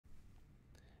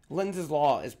Lenz's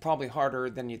Law is probably harder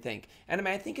than you think. And I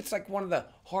mean, I think it's like one of the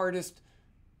hardest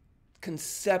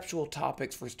conceptual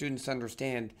topics for students to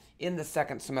understand in the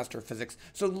second semester of physics.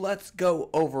 So let's go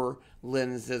over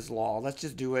Lenz's Law. Let's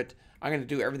just do it. I'm going to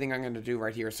do everything I'm going to do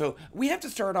right here. So we have to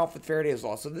start off with Faraday's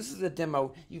Law. So this is a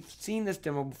demo. You've seen this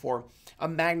demo before. A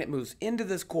magnet moves into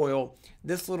this coil.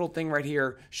 This little thing right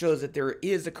here shows that there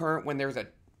is a current when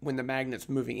the magnet's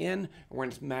moving in or when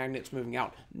the magnet's moving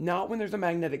out. Not when there's a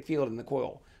magnetic field in the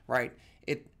coil, right?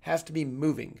 It has to be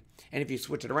moving. And if you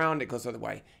switch it around, it goes the other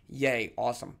way. Yay,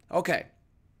 awesome. Okay,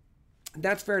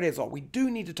 that's Faraday's Law. We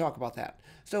do need to talk about that.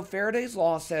 So Faraday's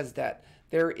Law says that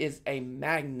there is a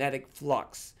magnetic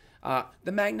flux.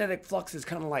 The magnetic flux is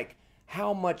kind of like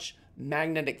how much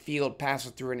magnetic field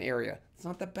passes through an area. It's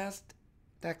not the best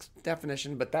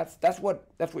definition, but that's what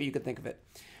you could think of it.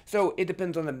 So it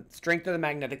depends on the strength of the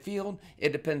magnetic field.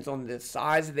 It depends on the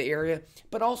size of the area,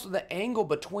 but also the angle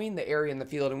between the area and the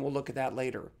field, and we'll look at that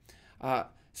later.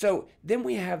 So then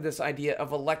we have this idea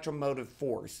of electromotive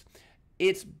force.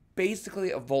 It's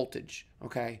basically a voltage,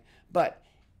 okay? But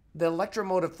the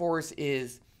electromotive force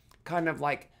is kind of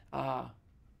like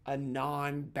a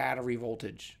non-battery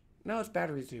voltage. No, it's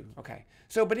batteries too. Okay.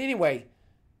 So, but anyway,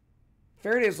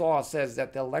 Faraday's Law says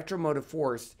that the electromotive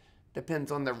force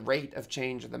depends on the rate of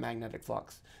change of the magnetic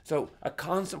flux. So a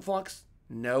constant flux,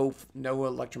 no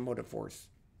electromotive force.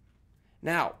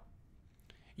 Now,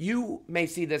 you may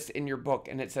see this in your book,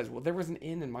 and it says, well, there was an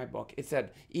N in my book. It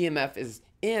said EMF is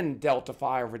N delta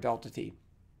phi over delta T.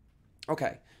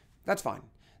 Okay, that's fine.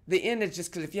 The N is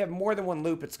just because if you have more than one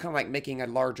loop, it's kind of like making a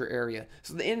larger area.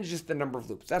 So the N is just the number of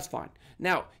loops. That's fine.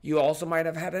 Now, you also might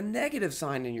have had a negative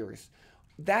sign in yours.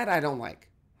 That I don't like.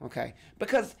 Okay,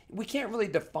 because we can't really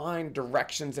define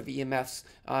directions of EMFs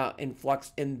in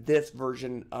flux in this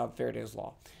version of Faraday's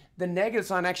Law. The negative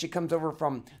sign actually comes over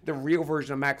from the real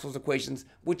version of Maxwell's equations,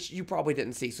 which you probably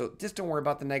didn't see. So just don't worry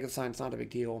about the negative sign. It's not a big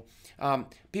deal.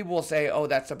 People will say, oh,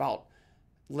 that's about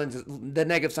Lenz's, the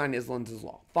negative sign is Lenz's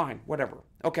Law. Fine, whatever.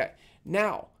 Okay,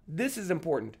 now this is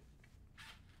important.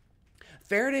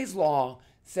 Faraday's Law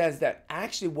says that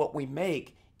actually what we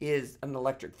make is an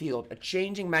electric field. A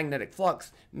changing magnetic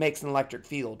flux makes an electric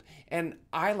field. And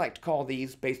I like to call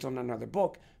these, based on another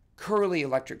book, curly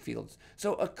electric fields.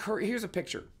 So here's a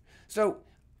picture. So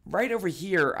right over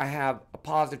here, I have a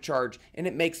positive charge, and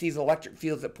it makes these electric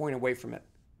fields that point away from it.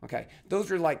 Okay,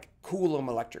 those are like Coulomb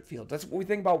electric fields. That's what we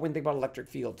think about when we think about electric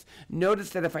fields.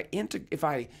 Notice that if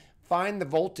I find the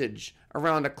voltage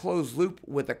around a closed loop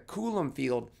with a Coulomb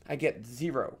field, I get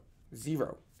zero.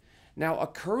 Now a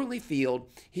curly field,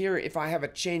 here if I have a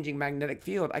changing magnetic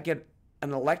field, I get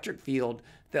an electric field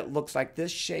that looks like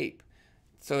this shape.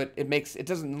 So it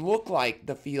doesn't look like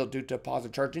the field due to a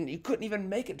positive charge, and you couldn't even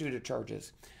make it due to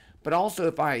charges. But also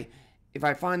if I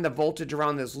find the voltage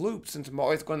around this loop, since I'm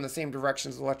always going in the same direction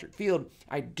as the electric field,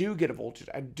 I do get a voltage.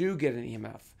 I do get an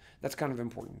EMF. That's kind of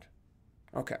important.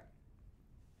 Okay.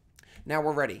 Now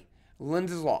we're ready.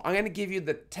 Lenz's Law. I'm going to give you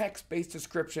the text-based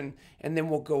description, and then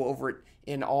we'll go over it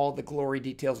in all the glory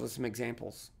details with some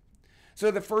examples. So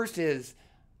the first is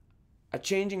a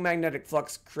changing magnetic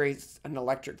flux creates an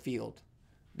electric field.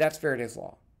 That's Faraday's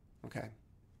Law. Okay.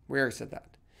 We already said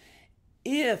that.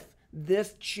 If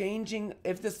this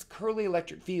curly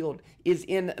electric field is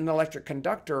in an electric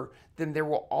conductor, then there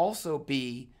will also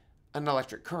be an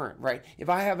electric current, right? If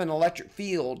I have an electric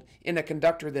field in a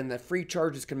conductor, then the free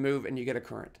charges can move and you get a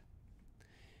current.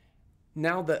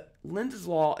 Now the Lenz's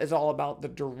Law is all about the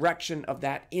direction of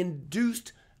that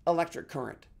induced electric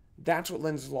current. That's what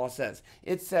Lenz's Law says.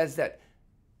 It says that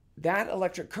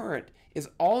electric current is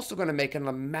also going to make a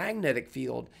magnetic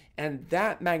field, and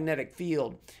that magnetic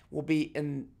field will be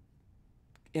in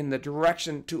the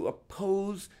direction to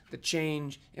oppose the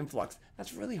change in flux.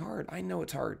 That's really hard. I know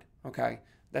it's hard. Okay,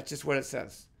 that's just what it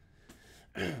says.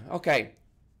 Okay,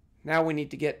 now we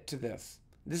need to get to this.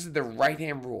 This is the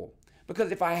right-hand rule.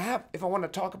 Because if I want to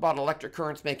talk about electric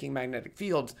currents making magnetic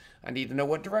fields, I need to know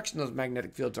what direction those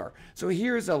magnetic fields are. So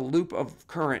here's a loop of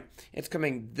current. It's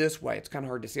coming this way. It's kind of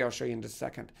hard to see. I'll show you in just a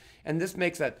second. And this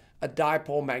makes a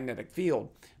dipole magnetic field.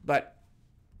 But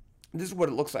this is what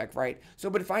it looks like, right? So,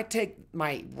 but if I take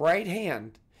my right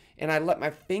hand and I let my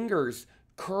fingers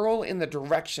curl in the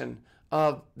direction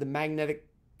of the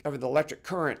electric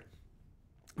current,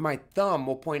 my thumb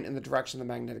will point in the direction of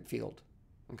the magnetic field.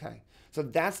 Okay, so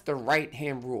that's the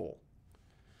right-hand rule.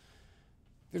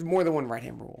 There's more than one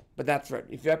right-hand rule, but that's right.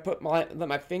 If I let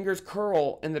my fingers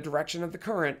curl in the direction of the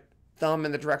current, thumb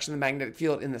in the direction of the magnetic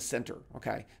field in the center.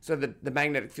 Okay, so the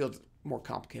magnetic field's more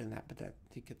complicated than that, but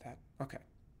you get that. Okay,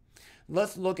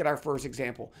 let's look at our first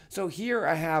example. So here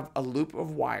I have a loop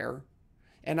of wire,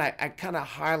 And I kind of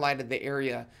highlighted the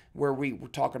area where we were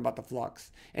talking about the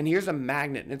flux. And here's a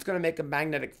magnet, and it's going to make a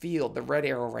magnetic field, the red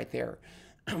arrow right there.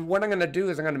 What I'm going to do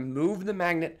is I'm going to move the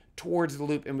magnet towards the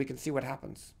loop, and we can see what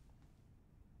happens.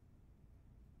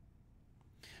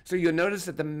 So you'll notice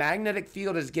that the magnetic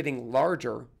field is getting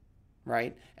larger,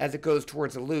 right, as it goes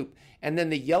towards the loop. And then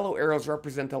the yellow arrows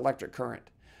represent the electric current.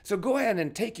 So go ahead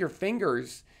and take your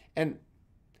fingers and,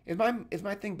 is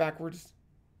my thing backwards?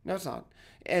 No, it's not.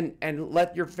 And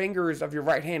let your fingers of your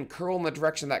right hand curl in the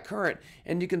direction of that current.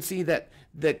 And you can see that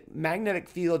the magnetic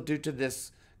field due to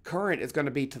this current is going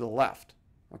to be to the left.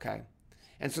 Okay.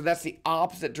 And so that's the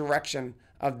opposite direction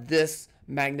of this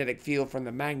magnetic field from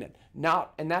the magnet.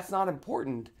 And that's not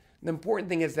important. The important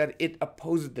thing is that it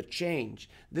opposes the change.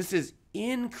 This is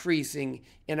increasing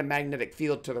in a magnetic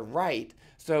field to the right.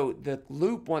 So the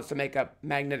loop wants to make a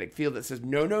magnetic field that says,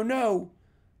 no, no, no,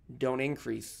 don't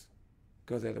increase.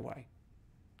 Go the other way.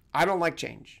 I don't like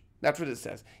change. That's what it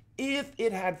says. If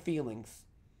it had feelings,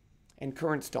 and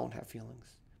currents don't have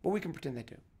feelings, but we can pretend they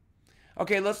do.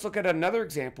 Okay, let's look at another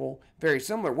example, very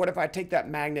similar. What if I take that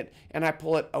magnet and I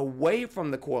pull it away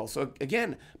from the coil? So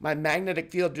again, my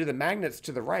magnetic field due to the magnet's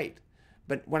to the right.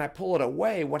 But when I pull it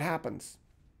away, what happens?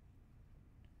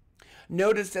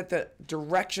 Notice that the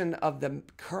direction of the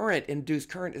current, induced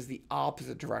current, is the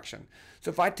opposite direction.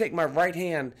 So if I take my right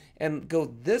hand and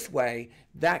go this way,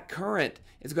 that current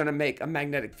is going to make a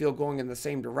magnetic field going in the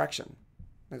same direction.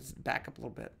 Let's back up a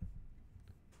little bit.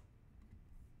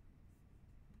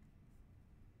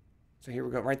 So here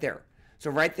we go, right there. So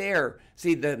right there,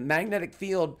 see the magnetic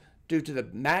field due to the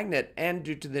magnet and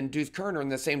due to the induced current are in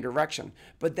the same direction.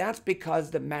 But that's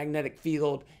because the magnetic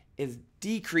field is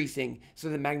decreasing, so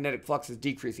the magnetic flux is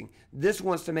decreasing. This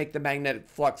wants to make the magnetic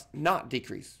flux not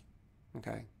decrease.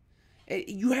 Okay?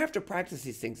 You have to practice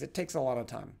these things. It takes a lot of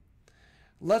time.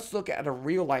 Let's look at a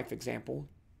real life example.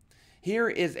 Here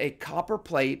is a copper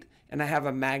plate, and I have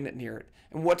a magnet near it.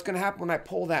 And what's going to happen when I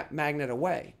pull that magnet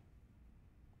away?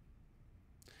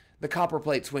 The copper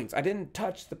plate swings. I didn't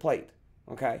touch the plate,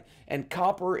 okay? And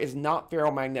copper is not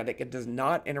ferromagnetic. It does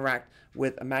not interact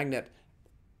with a magnet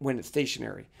when it's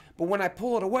stationary. But when I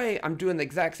pull it away, I'm doing the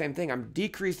exact same thing. I'm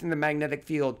decreasing the magnetic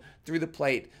field through the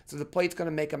plate. So the plate's going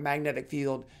to make a magnetic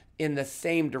field in the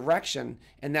same direction,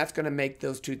 and that's going to make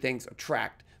those two things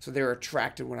attract. So they're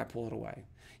attracted when I pull it away.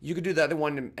 You could do the other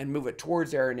one and move it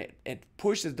towards there, and it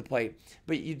pushes the plate,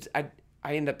 but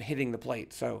I end up hitting the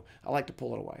plate. So I like to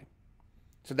pull it away.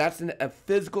 So that's a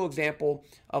physical example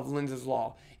of Lenz's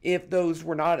law. If those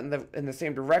were not in the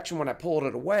same direction when I pulled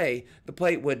it away, the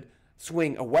plate would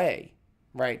swing away,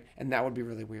 right? And that would be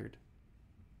really weird.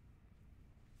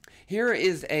 Here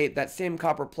is that same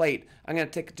copper plate. I'm going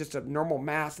to take just a normal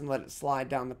mass and let it slide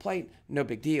down the plate. No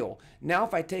big deal. Now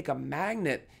if I take a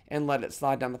magnet and let it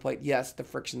slide down the plate, yes, the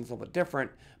friction's a little bit different,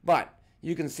 but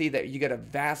you can see that you get a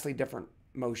vastly different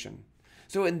motion.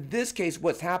 So in this case,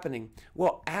 what's happening?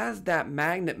 Well, as that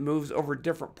magnet moves over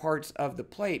different parts of the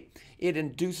plate, it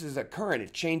induces a current.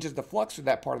 It changes the flux of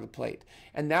that part of the plate.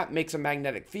 And that makes a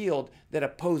magnetic field that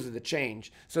opposes the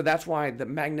change. So that's why the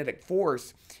magnetic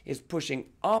force is pushing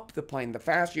up the plane. The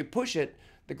faster you push it,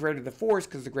 the greater the force,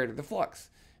 because the greater the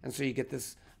flux. And so you get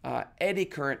this eddy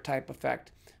current type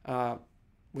effect,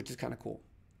 which is kind of cool.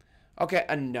 Okay,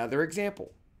 another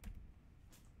example.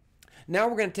 Now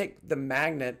we're going to take the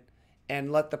magnet and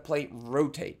let the plate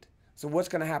rotate. So what's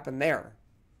going to happen there?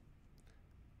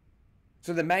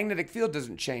 So the magnetic field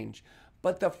doesn't change,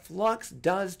 but the flux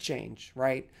does change,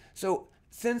 right? So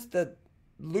since the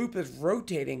loop is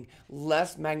rotating,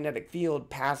 less magnetic field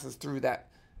passes through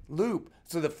that loop,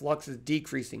 so the flux is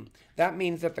decreasing. That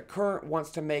means that the current wants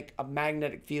to make a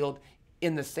magnetic field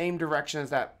in the same direction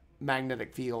as that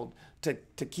magnetic field to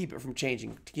keep it from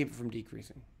changing, to keep it from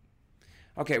decreasing.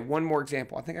 Okay, one more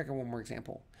example. I think I got one more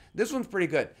example. This one's pretty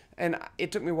good, and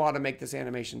it took me a while to make this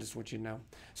animation, just want you to know.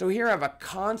 So here I have a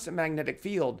constant magnetic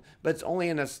field, but it's only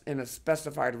in a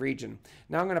specified region.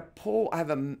 Now I'm going to pull, I have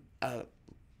a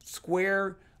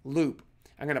square loop.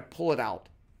 I'm going to pull it out,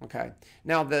 okay?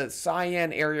 Now the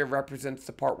cyan area represents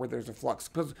the part where there's a flux,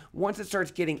 because once it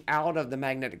starts getting out of the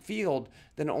magnetic field,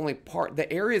 then the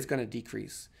area is going to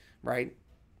decrease, right?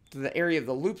 So the area of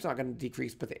the loop's not going to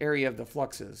decrease, but the area of the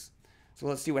flux is. So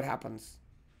let's see what happens.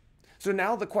 So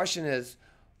now the question is,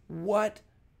 what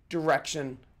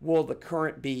direction will the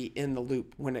current be in the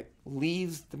loop when it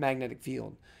leaves the magnetic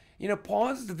field? You know,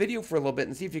 pause the video for a little bit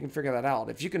and see if you can figure that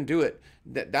out. If you can do it,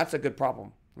 that's a good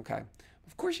problem, okay?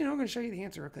 Of course, you know, I'm going to show you the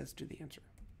answer. Okay, let's do the answer.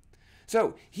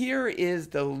 So here is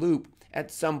the loop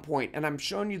at some point, and I'm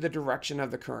showing you the direction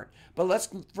of the current. But let's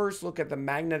first look at the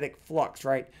magnetic flux,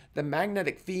 right? The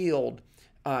magnetic field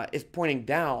is pointing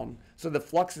down, so the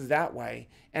flux is that way.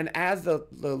 And as the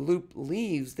loop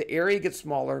leaves, the area gets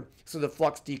smaller, so the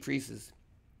flux decreases.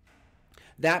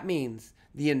 That means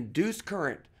the induced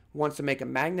current wants to make a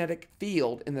magnetic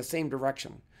field in the same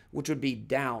direction, which would be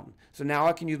down. So now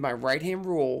I can use my right-hand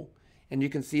rule, and you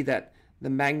can see that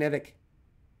the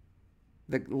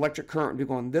electric current would be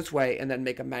going this way, and then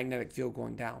make a magnetic field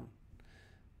going down.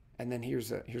 And then here's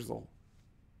the,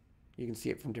 you can see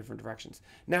it from different directions.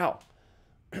 Now,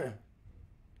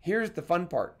 here's the fun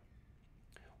part.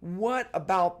 What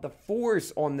about the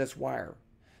force on this wire?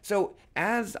 So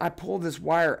as I pull this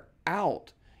wire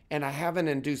out and I have an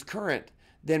induced current,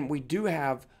 then we do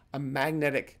have a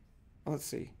magnetic,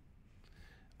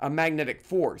 a magnetic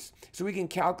force. So we can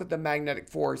calculate the magnetic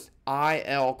force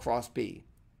IL cross B,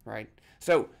 right?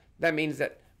 So that means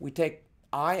that we take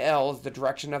IL as the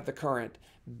direction of the current,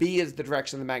 B is the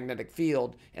direction of the magnetic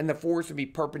field, and the force would be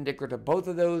perpendicular to both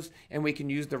of those, and we can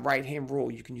use the right-hand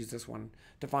rule. You can use this one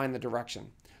to find the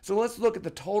direction. So let's look at the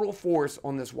total force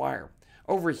on this wire.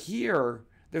 Over here,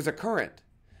 there's a current,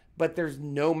 but there's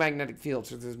no magnetic field,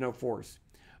 so there's no force.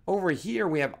 Over here,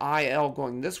 we have IL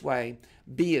going this way,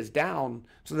 B is down,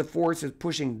 so the force is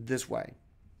pushing this way.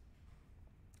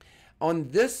 On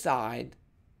this side,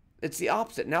 it's the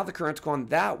opposite. Now the current's going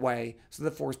that way, so the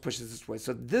force pushes this way.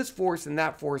 So this force and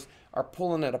that force are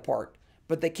pulling it apart,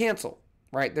 but they cancel,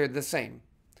 right? They're the same.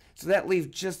 So that leaves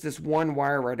just this one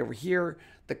wire right over here.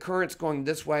 The current's going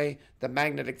this way, the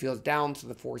magnetic field's down, so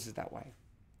the force is that way.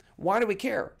 Why do we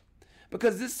care?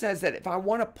 Because this says that if I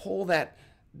want to pull that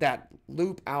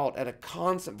loop out at a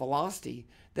constant velocity,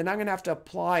 then I'm going to have to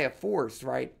apply a force,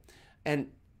 right?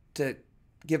 And to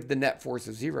give the net force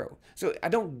of 0. So I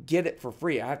don't get it for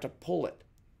free. I have to pull it.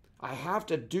 I have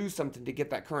to do something to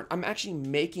get that current. I'm actually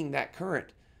making that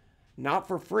current, not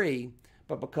for free,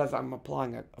 but because I'm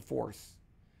applying a force.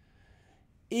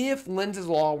 If Lenz's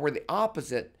law were the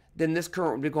opposite, then this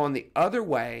current would be going the other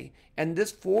way, and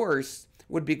this force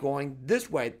would be going this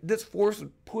way. This force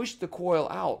would push the coil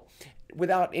out.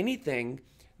 Without anything,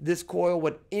 this coil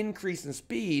would increase in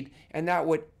speed, and that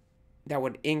would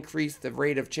increase the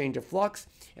rate of change of flux,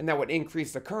 and that would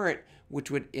increase the current,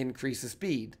 which would increase the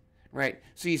speed, right?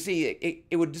 So you see,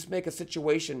 it would just make a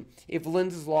situation, if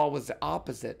Lenz's law was the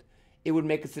opposite, it would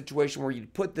make a situation where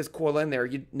you'd put this coil in there,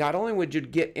 not only would you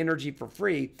get energy for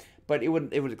free, but it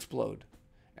would explode.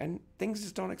 And things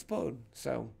just don't explode.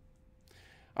 So,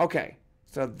 okay,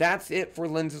 so that's it for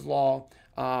Lenz's law.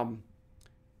 You're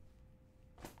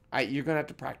going to have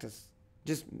to practice.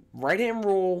 Just right-hand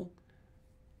rule,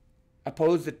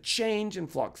 oppose the change in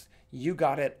flux. You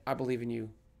got it. I believe in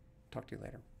you. Talk to you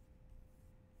later.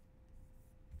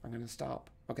 I'm going to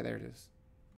stop. Okay, there it is.